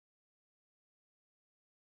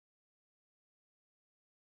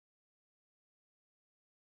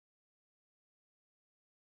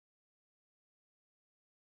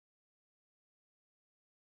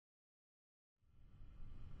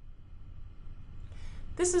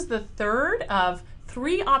This is the third of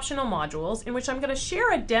 3 optional modules in which I'm going to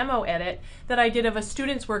share a demo edit that I did of a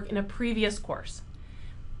student's work in a previous course.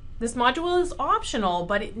 This module is optional,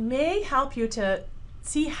 but it may help you to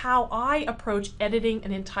see how I approach editing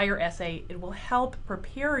an entire essay. It will help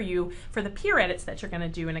prepare you for the peer edits that you're going to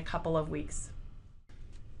do in a couple of weeks.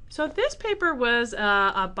 So this paper was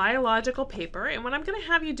a biological paper, and what I'm going to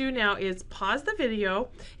have you do now is pause the video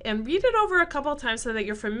and read it over a couple of times so that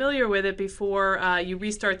you're familiar with it before you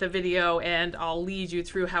restart the video, and I'll lead you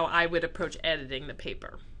through how I would approach editing the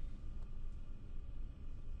paper.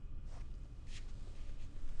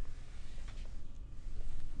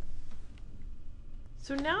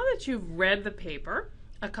 So now that you've read the paper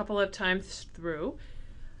a couple of times through,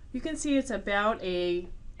 you can see it's about a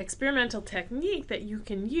experimental technique that you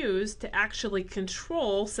can use to actually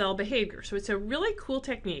control cell behavior. So it's a really cool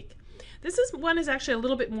technique. This one is actually a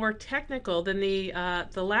little bit more technical than the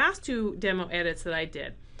last 2 demo edits that I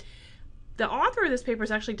did. The author of this paper has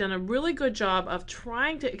actually done a really good job of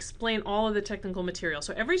trying to explain all of the technical material.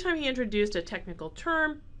 So every time he introduced a technical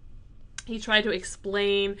term, he tried to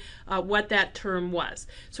explain what that term was.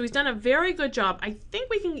 So he's done a very good job. I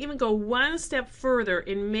think we can even go one step further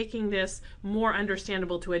in making this more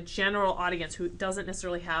understandable to a general audience who doesn't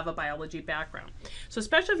necessarily have a biology background. So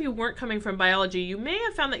especially if you weren't coming from biology, you may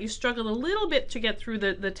have found that you struggled a little bit to get through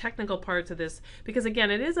the technical parts of this, because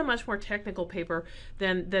again, it is a much more technical paper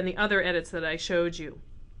than the other edits that I showed you.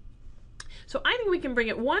 So I think we can bring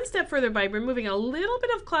it one step further by removing a little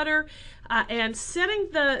bit of clutter and setting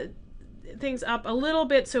the things up a little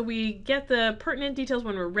bit so we get the pertinent details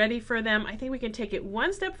when we're ready for them. I think we can take it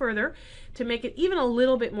one step further to make it even a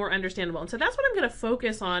little bit more understandable. And so that's what I'm going to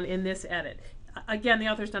focus on in this edit. Again, the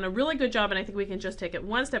author's done a really good job, and I think we can just take it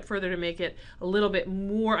one step further to make it a little bit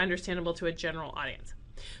more understandable to a general audience.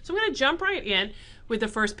 So I'm going to jump right in with the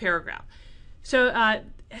first paragraph. So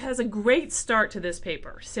it has a great start to this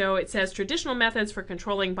paper. So it says traditional methods for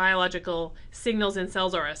controlling biological signals in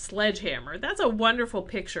cells are a sledgehammer. That's a wonderful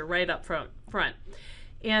picture right up front.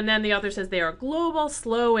 And then the author says they are global,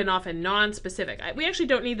 slow, and often non-specific. We actually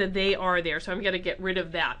don't need the "they are" there, so I'm going to get rid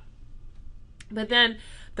of that. But then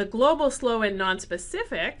the global, slow, and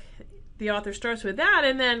non-specific, the author starts with that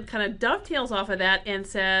and then kind of dovetails off of that and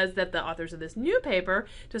says that the authors of this new paper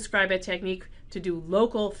describe a technique to do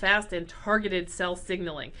local, fast, and targeted cell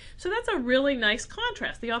signaling. So that's a really nice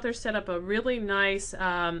contrast. The author set up a really nice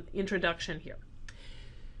introduction here.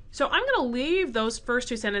 So I'm going to leave those first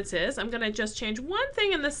 2 sentences. I'm going to just change one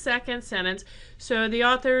thing in the second sentence. So the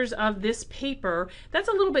authors of this paper, that's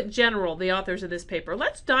a little bit general, the authors of this paper.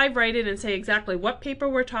 Let's dive right in and say exactly what paper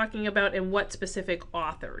we're talking about and what specific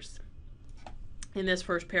authors in this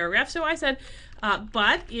first paragraph. So I said,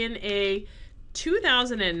 but in a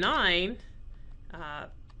 2009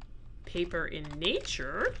 paper in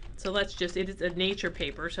Nature, so let's just, it is a Nature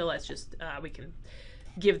paper, so let's just, we can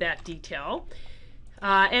give that detail.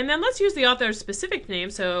 And then let's use the author's specific name,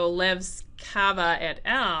 so Levskava et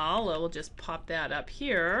al. We'll just pop that up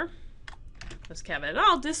here. Levskava et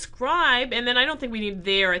al. Describe, and then I don't think we need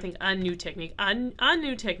there, I think a new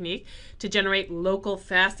technique to generate local,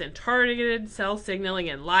 fast, and targeted cell signaling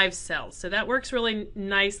in live cells. So that works really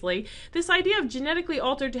nicely. This idea of genetically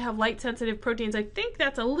altered to have light-sensitive proteins, I think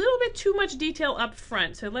that's a little bit too much detail up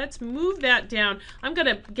front. So let's move that down. I'm going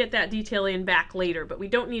to get that detail in back later, but we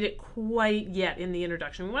don't need it quite yet in the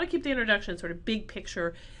introduction. We want to keep the introduction sort of big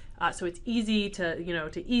picture so it's easy to,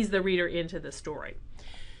 to ease the reader into the story.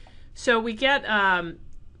 So we get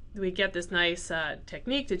this nice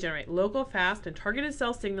technique to generate local, fast, and targeted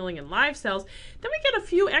cell signaling in live cells. Then we get a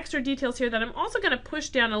few extra details here that I'm also going to push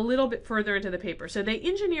down a little bit further into the paper. So they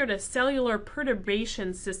engineered a cellular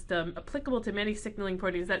perturbation system applicable to many signaling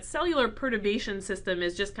proteins. That cellular perturbation system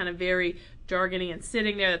is just kind of very jargony and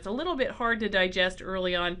sitting there. That's a little bit hard to digest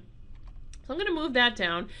early on. So I'm going to move that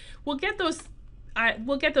down. We'll get those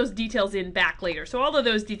details in back later. So all of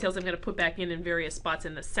those details I'm going to put back in various spots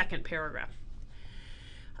in the second paragraph.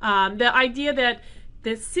 The idea that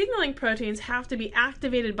the signaling proteins have to be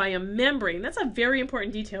activated by a membrane, that's a very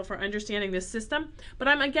important detail for understanding this system, but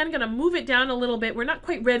I'm again going to move it down a little bit. We're not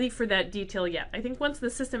quite ready for that detail yet. I think once the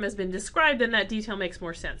system has been described, then that detail makes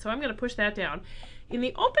more sense. So I'm going to push that down. In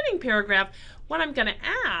the opening paragraph, what I'm going to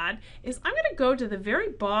add is I'm going to go to the very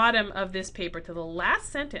bottom of this paper, to the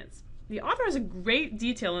last sentence. The author has a great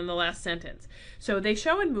detail in the last sentence. So they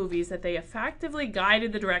show in movies that they effectively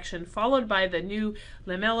guided the direction followed by the new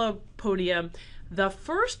lamellopodium, the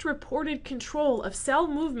first reported control of cell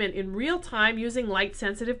movement in real time using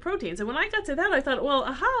light-sensitive proteins. And when I got to that, I thought, well,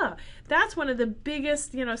 aha, that's one of the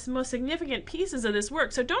biggest, most significant pieces of this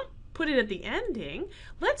work. So don't put it at the ending,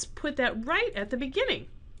 let's put that right at the beginning.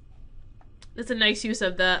 That's a nice use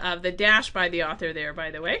of the dash by the author there, by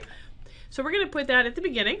the way. So we're going to put that at the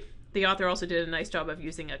beginning. The author also did a nice job of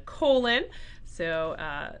using a colon, so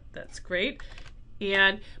that's great.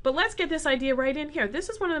 But let's get this idea right in here. This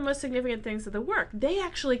is one of the most significant things of the work. They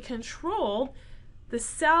actually controlled the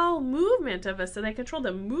cell movement of a cell. They controlled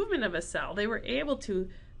the movement of a cell. They were able to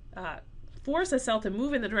force a cell to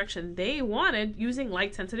move in the direction they wanted using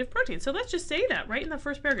light-sensitive proteins. So let's just say that right in the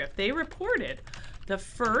first paragraph. They reported the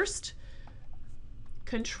first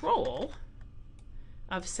control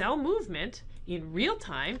of cell movement in real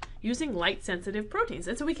time using light-sensitive proteins.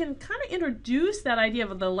 And so we can kind of introduce that idea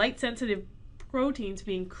of the light-sensitive proteins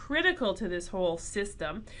being critical to this whole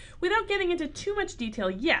system without getting into too much detail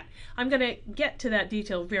yet. I'm going to get to that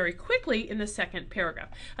detail very quickly in the second paragraph.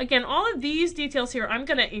 Again, all of these details here I'm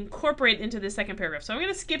going to incorporate into the second paragraph. So I'm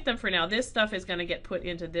going to skip them for now. This stuff is going to get put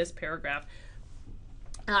into this paragraph.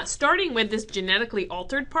 Starting with this genetically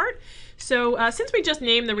altered part. So since we just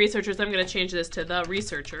named the researchers, I'm going to change this to the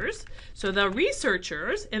researchers. So the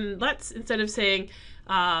researchers, and let's, instead of saying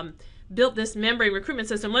built this membrane recruitment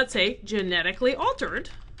system, let's say genetically altered.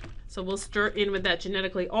 So we'll start in with that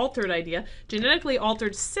genetically altered idea. Genetically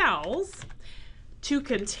altered cells to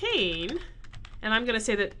contain, and I'm going to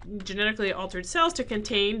say that genetically altered cells to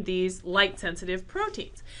contain these light-sensitive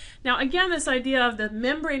proteins. Now again, this idea of the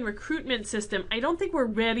membrane recruitment system, I don't think we're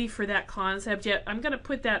ready for that concept yet. I'm going to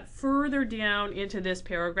put that further down into this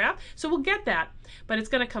paragraph. So we'll get that, but it's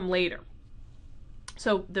going to come later.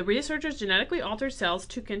 So the researchers genetically altered cells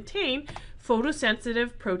to contain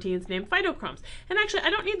photosensitive proteins named phytochromes. And actually, I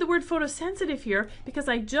don't need the word photosensitive here because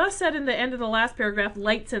I just said in the end of the last paragraph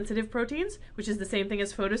light-sensitive proteins, which is the same thing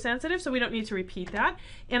as photosensitive, so we don't need to repeat that.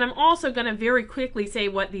 And I'm also going to very quickly say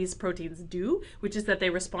what these proteins do, which is that they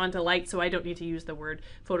respond to light, so I don't need to use the word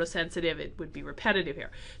photosensitive. It would be repetitive here.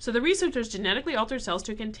 So the researchers genetically altered cells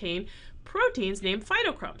to contain proteins named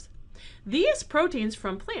phytochromes. These proteins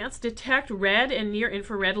from plants detect red and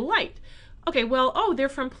near-infrared light. Okay, well, oh, they're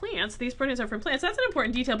from plants. These proteins are from plants. That's an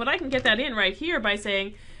important detail, but I can get that in right here by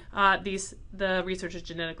saying the researchers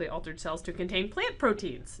genetically altered cells to contain plant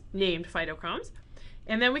proteins named phytochromes.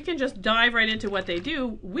 And then we can just dive right into what they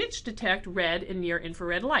do, which detect red and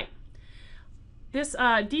near-infrared light. This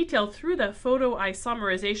detail through the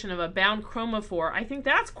photoisomerization of a bound chromophore, I think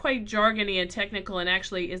that's quite jargony and technical and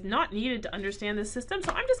actually is not needed to understand this system,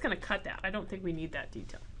 so I'm just going to cut that. I don't think we need that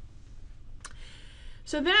detail.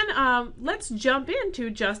 So then let's jump into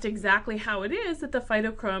just exactly how it is that the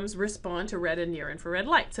phytochromes respond to red and near-infrared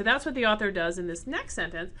light. So that's what the author does in this next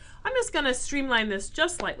sentence. I'm just going to streamline this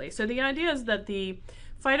just slightly. So the idea is that the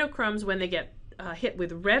phytochromes, when they get hit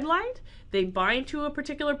with red light, they bind to a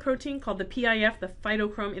particular protein called the PIF, the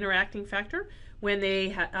phytochrome interacting factor. When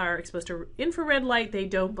they are exposed to infrared light, they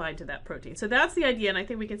don't bind to that protein. So that's the idea, and I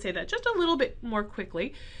think we can say that just a little bit more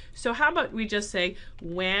quickly. So how about we just say,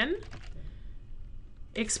 when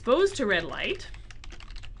exposed to red light,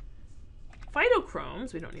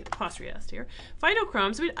 phytochromes, we don't need the apostrophe s here,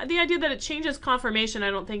 phytochromes, the idea that it changes conformation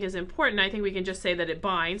I don't think is important. I think we can just say that it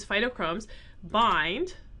binds, phytochromes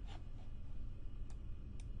bind,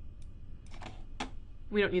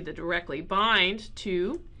 we don't need the directly, bind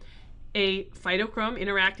to a phytochrome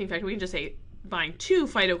interacting factor. We can just say bind to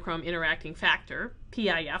phytochrome interacting factor,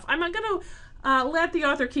 PIF. I'm not going to let the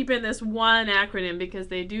author keep in this one acronym because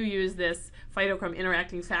they do use this phytochrome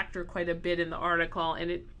interacting factor quite a bit in the article,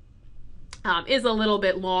 and it is a little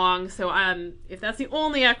bit long. So if that's the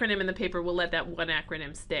only acronym in the paper, we'll let that one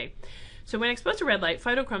acronym stay. So when exposed to red light,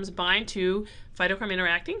 phytochromes bind to phytochrome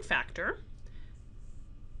interacting factor.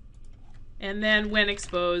 And then when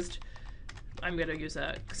exposed, I'm going to use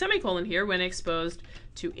a semicolon here, when exposed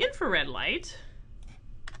to infrared light,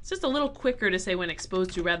 it's just a little quicker to say when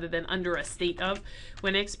exposed to rather than under a state of.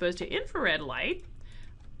 When exposed to infrared light,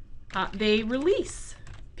 they release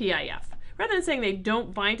PIF. Rather than saying they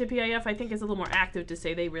don't bind to PIF, I think it's a little more active to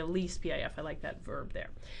say they release PIF. I like that verb there.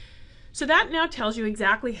 So that now tells you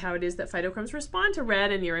exactly how it is that phytochromes respond to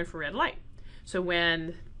red and near-infrared light. So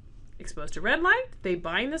when exposed to red light, they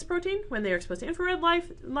bind this protein. When they are exposed to infrared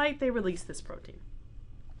light, they release this protein.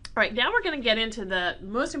 All right, now we're going to get into the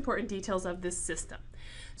most important details of this system.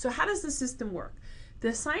 So how does the system work?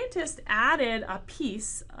 The scientists added a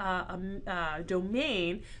piece, a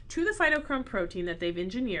domain, to the phytochrome protein that they've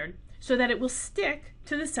engineered so that it will stick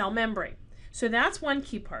to the cell membrane. So that's one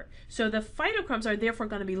key part. So the phytochromes are therefore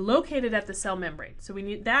going to be located at the cell membrane. So we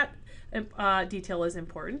need that detail is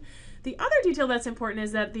important. The other detail that's important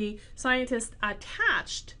is that the scientists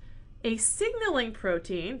attached a signaling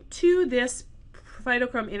protein to this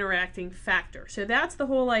phytochrome interacting factor. So that's the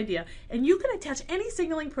whole idea. And you can attach any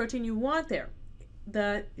signaling protein you want there.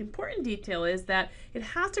 The important detail is that it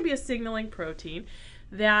has to be a signaling protein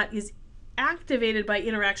that is activated by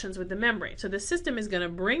interactions with the membrane. So the system is going to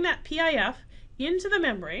bring that PIF into the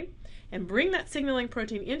membrane and bring that signaling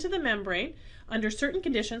protein into the membrane under certain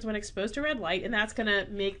conditions when exposed to red light, and that's going to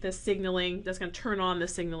make the signaling, that's going to turn on the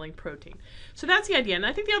signaling protein. So that's the idea, and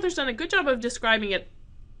I think the author's done a good job of describing it.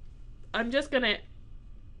 I'm just going to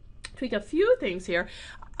tweak a few things here.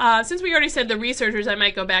 Since we already said the researchers, I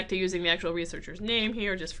might go back to using the actual researcher's name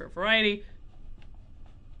here just for variety.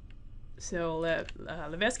 So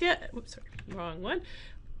Levesque, oops, sorry, wrong one.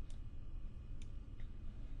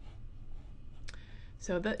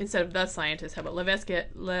 So instead of the scientists, how about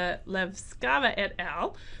Levskava et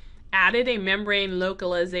al. Added a membrane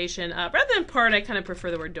localization, rather than part, I kind of prefer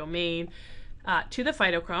the word domain, to the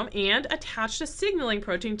phytochrome and attached a signaling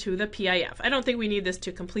protein to the PIF. I don't think we need this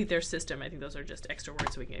to complete their system. I think those are just extra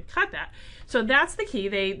words, so we can cut that. So that's the key.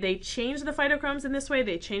 They changed the phytochromes in this way.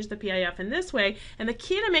 They changed the PIF in this way. And the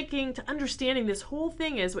key to understanding this whole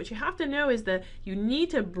thing is what you have to know is that you need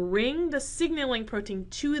to bring the signaling protein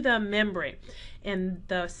to the membrane. And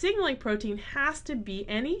the signaling protein has to be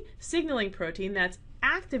any signaling protein that's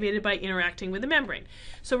activated by interacting with the membrane.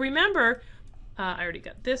 So remember, I already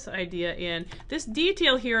got this idea in. This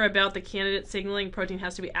detail here about the candidate signaling protein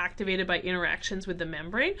has to be activated by interactions with the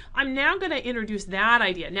membrane. I'm now going to introduce that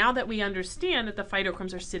idea now that we understand that the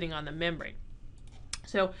phytochromes are sitting on the membrane.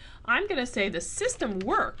 So I'm going to say the system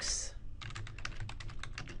works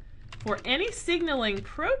for any signaling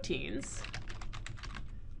proteins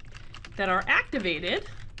that are activated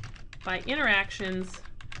by interactions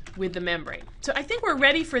with the membrane. So I think we're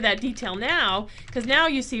ready for that detail now, because now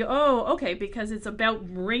you see, oh, okay, because it's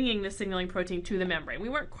about bringing the signaling protein to the membrane. We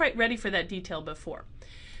weren't quite ready for that detail before.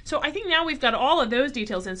 So I think now we've got all of those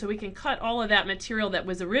details in, so we can cut all of that material that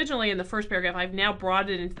was originally in the first paragraph. I've now brought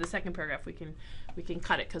it into the second paragraph. We can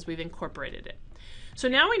cut it because we've incorporated it. So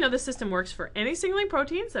now we know the system works for any signaling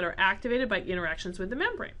proteins that are activated by interactions with the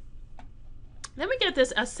membrane. Then we get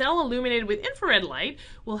this: a cell illuminated with infrared light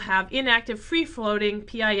will have inactive, free-floating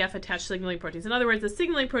PIF attached signaling proteins. In other words, the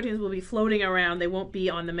signaling proteins will be floating around. They won't be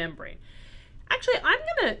on the membrane. Actually, I'm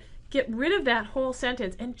going to get rid of that whole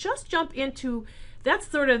sentence and just jump into, that's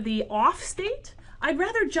sort of the off state. I'd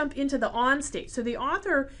rather jump into the on state. So the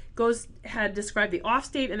author had described the off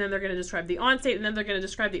state, and then they're going to describe the on state, and then they're going to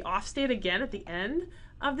describe the off state again at the end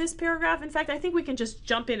of this paragraph. In fact, I think we can just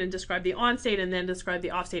jump in and describe the on state and then describe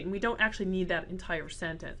the off state, and we don't actually need that entire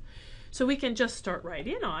sentence. So we can just start right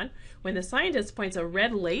in on, when the scientist points a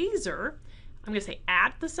red laser, I'm going to say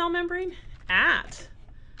at the cell membrane, at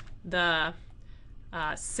the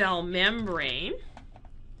cell membrane,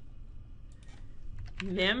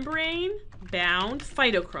 membrane-bound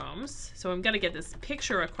phytochromes. So I'm going to get this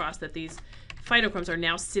picture across that these phytochromes are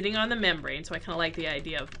now sitting on the membrane. So I kind of like the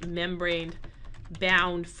idea of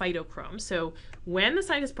membrane-bound phytochromes. So when the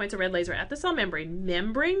scientist points a red laser at the cell membrane,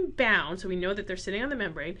 membrane-bound, so we know that they're sitting on the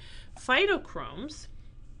membrane, phytochromes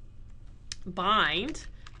bind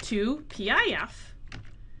to PIF,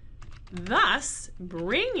 thus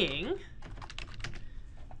bringing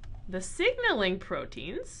the signaling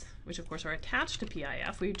proteins, which of course are attached to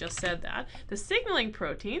PIF, we just said that, the signaling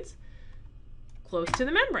proteins close to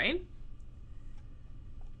the membrane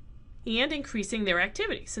and increasing their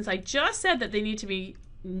activity. Since I just said that they need to be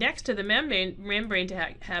next to the membrane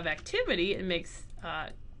to have activity, it makes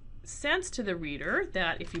sense to the reader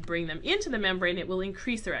that if you bring them into the membrane, it will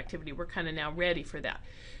increase their activity. We're kind of now ready for that.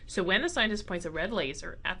 So when the scientist points a red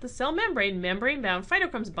laser at the cell membrane, membrane-bound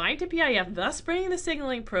phytochromes bind to PIF, thus bringing the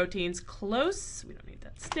signaling proteins close, we don't need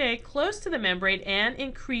that, stay close to the membrane and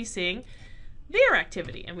increasing their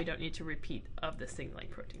activity. And we don't need to repeat of the signaling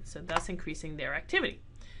proteins, so thus increasing their activity.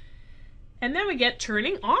 And then we get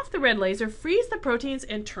turning off the red laser, frees the proteins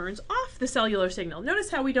and turns off the cellular signal. Notice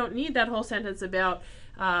how we don't need that whole sentence about,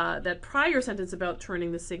 that prior sentence about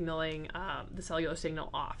turning the signaling, the cellular signal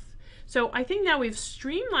off. So I think now we've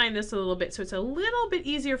streamlined this a little bit, so it's a little bit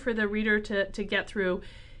easier for the reader to get through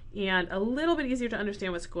and a little bit easier to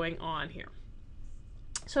understand what's going on here.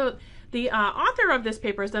 So the author of this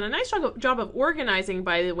paper has done a nice job of organizing,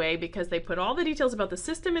 by the way, because they put all the details about the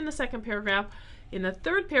system in the second paragraph. In the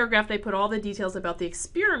third paragraph, they put all the details about the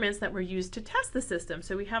experiments that were used to test the system.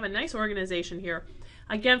 So we have a nice organization here.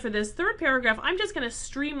 Again, for this third paragraph, I'm just going to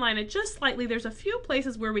streamline it just slightly. There's a few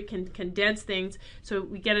places where we can condense things so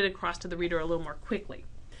we get it across to the reader a little more quickly.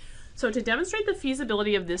 So to demonstrate the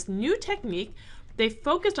feasibility of this new technique, they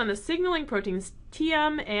focused on the signaling proteins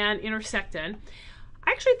TM and intersectin.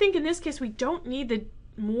 I actually think in this case we don't need the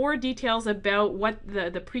more details about what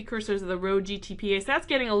the precursors of the road GTPase. That's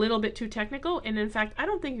getting a little bit too technical, and in fact, I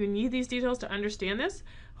don't think you need these details to understand this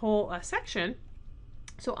whole section.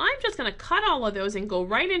 So I'm just going to cut all of those and go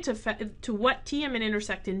right into what TM and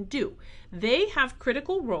intersectin do. They have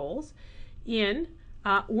critical roles in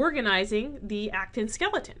organizing the actin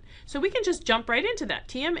skeleton. So we can just jump right into that.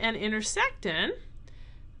 TM and intersectin,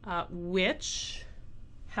 which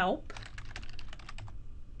help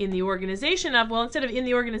in the organization of, well, instead of in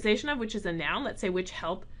the organization of, which is a noun, let's say which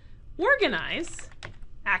help organize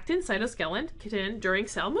actin cytoskeleton during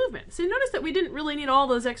cell movement. So notice that we didn't really need all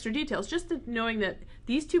those extra details, just knowing that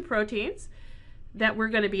these two proteins that we're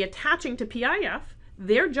going to be attaching to PIF,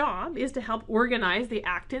 their job is to help organize the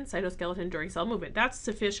actin cytoskeleton during cell movement. That's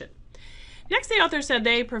sufficient. Next, the author said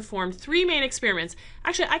they performed 3 main experiments.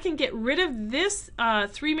 Actually, I can get rid of this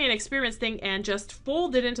 3 main experiments thing and just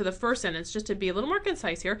fold it into the first sentence just to be a little more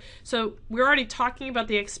concise here. So we're already talking about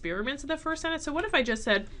the experiments of the first sentence. So what if I just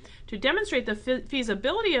said, to demonstrate the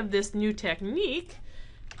feasibility of this new technique,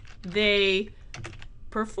 they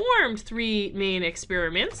performed 3 main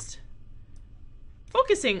experiments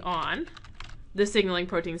focusing on the signaling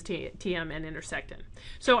proteins TM and intersectin.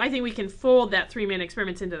 So I think we can fold that 3 main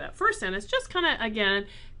experiments into that first sentence, just kind of, again,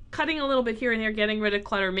 cutting a little bit here and there, getting rid of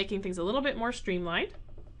clutter, making things a little bit more streamlined.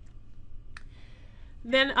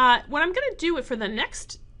 Then what I'm going to do for the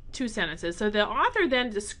next 2 sentences, so the author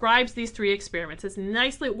then describes these 3 experiments. It's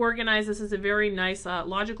nicely organized. This is a very nice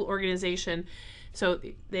logical organization. So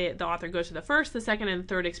the author goes to the first, the second, and the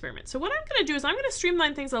third experiment. So what I'm going to do is I'm going to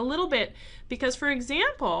streamline things a little bit because, for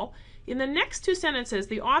example, in the next 2 sentences,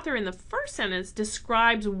 the author in the first sentence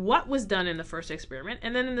describes what was done in the first experiment,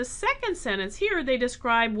 and then in the second sentence here, they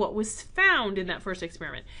describe what was found in that first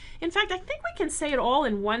experiment. In fact, I think we can say it all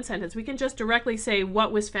in one sentence. We can just directly say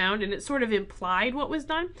what was found, and it sort of implied what was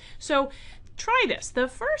done. So try this. The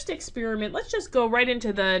first experiment, let's just go right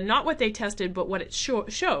into the, not what they tested, but what it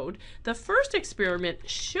showed. The first experiment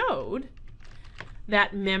showed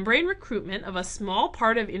that membrane recruitment of a small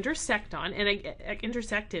part of intersectin, and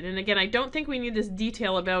again, I don't think we need this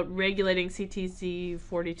detail about regulating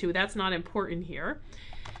CTC42. That's not important here.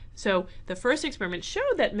 So the first experiment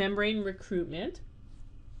showed that membrane recruitment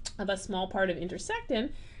of a small part of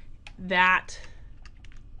intersectin that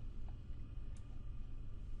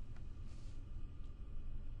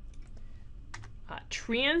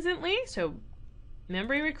transiently, so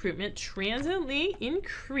membrane recruitment transiently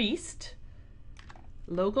increased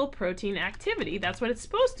local protein activity. That's what it's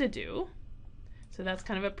supposed to do. So that's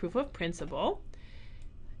kind of a proof of principle.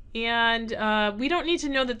 And we don't need to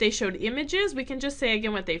know that they showed images. We can just say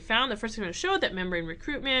again what they found. The first experiment showed that membrane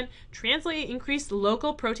recruitment transiently increased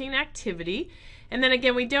local protein activity. And then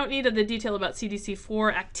again, we don't need the detail about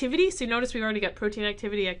CDC4 activity. So notice we already got protein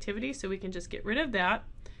activity, so we can just get rid of that.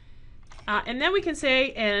 And then we can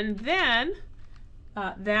say, and then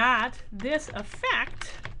that this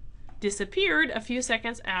effect disappeared a few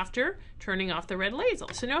seconds after turning off the red laser.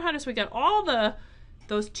 So notice we got all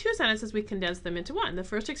those 2 sentences, we condensed them into one. The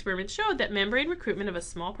first experiment showed that membrane recruitment of a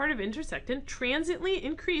small part of intersectin transiently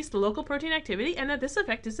increased local protein activity, and that this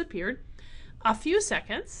effect disappeared a few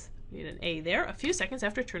seconds, we need an A there, a few seconds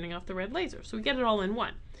after turning off the red laser. So we get it all in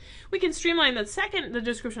one. We can streamline the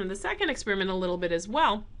description of the second experiment a little bit as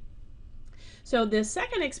well. So the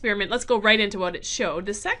second experiment, let's go right into what it showed.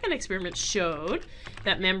 The second experiment showed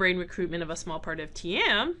that membrane recruitment of a small part of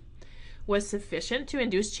TM was sufficient to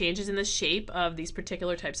induce changes in the shape of these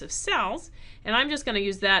particular types of cells. And I'm just going to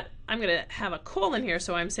use that, I'm going to have a colon here,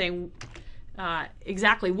 so I'm saying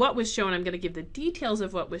exactly what was shown. I'm going to give the details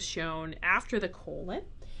of what was shown after the colon.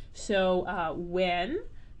 So when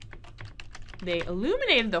they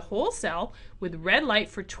illuminated the whole cell with red light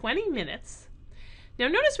for 20 minutes, now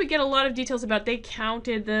notice we get a lot of details about they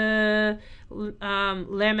counted the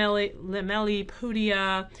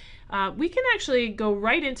lamellipodia. We can actually go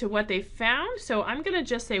right into what they found. So I'm going to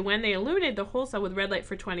just say when they illuminated the whole cell with red light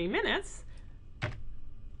for 20 minutes,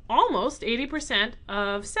 almost 80%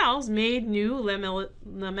 of cells made new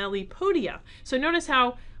lamellipodia. So notice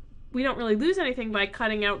how we don't really lose anything by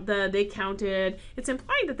cutting out the they counted. It's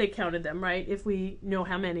implied that they counted them, right, if we know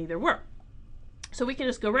how many there were. So we can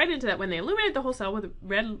just go right into that. When they illuminated the whole cell with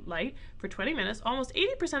red light for 20 minutes, almost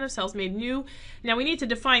 80% of cells made new. Now we need to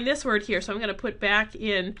define this word here, so I'm going to put back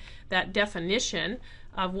in that definition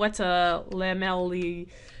of what's a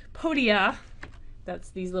lamellipodia. That's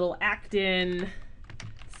these little actin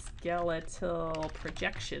skeletal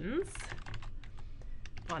projections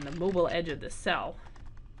on the mobile edge of the cell.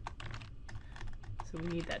 So we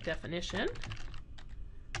need that definition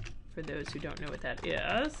for those who don't know what that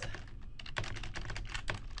is.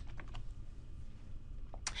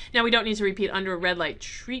 Now we don't need to repeat under a red light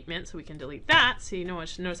treatment, so we can delete that. So you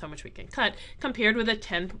notice how much we can cut compared with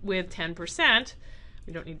 10%.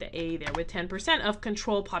 We don't need the A there, with 10% of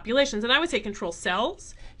control populations. And I would say control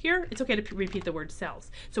cells here. It's okay to repeat the word cells.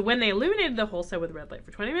 So when they illuminated the whole cell with red light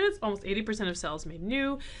for 20 minutes, almost 80% of cells made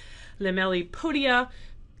new lamellipodia.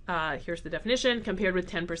 Here's the definition, compared with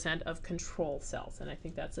 10% of control cells. And I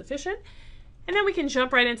think that's sufficient. And then we can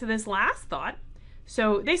jump right into this last thought.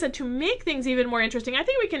 So they said to make things even more interesting, I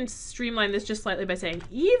think we can streamline this just slightly by saying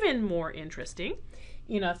even more interesting.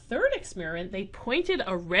 In a third experiment, they pointed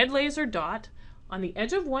a red laser dot on the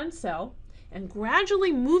edge of one cell and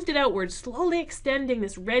gradually moved it outward, slowly extending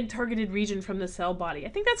this red targeted region from the cell body. I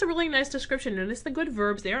think that's a really nice description. Notice the good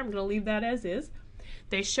verbs there. I'm going to leave that as is.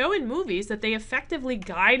 They show in movies that they effectively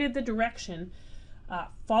guided the direction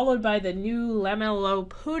followed by the new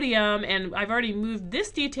lamellopodium, and I've already moved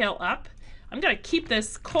this detail up. I'm going to keep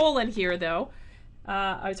this colon here though,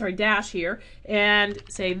 dash here, and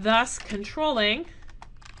say thus controlling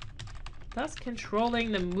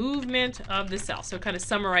the movement of the cell. So kind of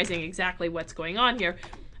summarizing exactly what's going on here.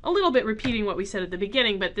 A little bit repeating what we said at the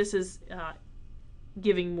beginning, but this is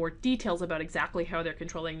giving more details about exactly how they're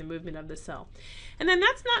controlling the movement of the cell. And then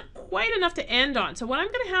that's not quite enough to end on. So what I'm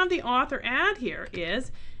going to have the author add here is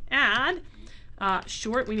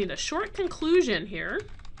we need a short conclusion here.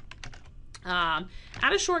 Add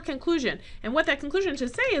a short conclusion. And what that conclusion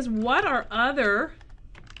should say is, what are other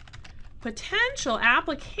potential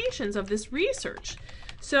applications of this research?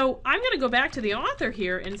 So I'm going to go back to the author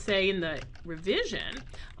here and say in the revision,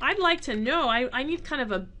 I'd like to know, I need kind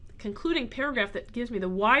of a concluding paragraph that gives me the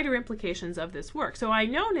wider implications of this work. So I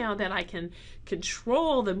know now that I can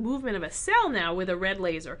control the movement of a cell now with a red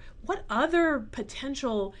laser. What other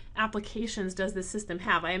potential applications does this system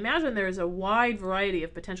have? I imagine there is a wide variety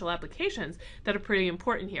of potential applications that are pretty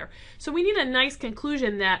important here. So we need a nice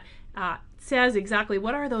conclusion that says exactly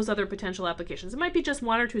what are those other potential applications. It might be just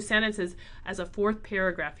one or two sentences as a fourth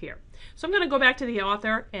paragraph here. So I'm going to go back to the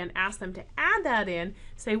author and ask them to add that in,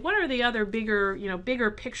 say what are the other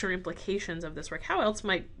bigger picture implications of this work? How else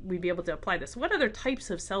might we be able to apply this? What other types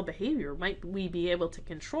of cell behavior might we be able to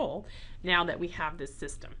control now that we have this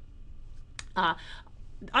system?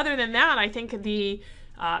 Other than that, I think the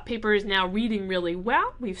paper is now reading really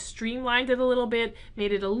well. We've streamlined it a little bit,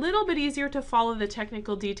 made it a little bit easier to follow the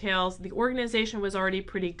technical details. The organization was already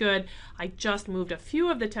pretty good. I just moved a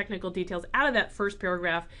few of the technical details out of that first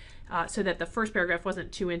paragraph so that the first paragraph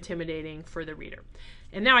wasn't too intimidating for the reader.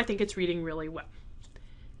 And now I think it's reading really well.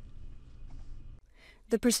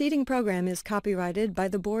 The preceding program is copyrighted by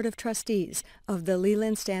the Board of Trustees of the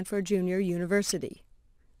Leland Stanford Junior University.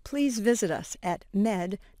 Please visit us at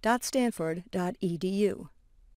med.stanford.edu.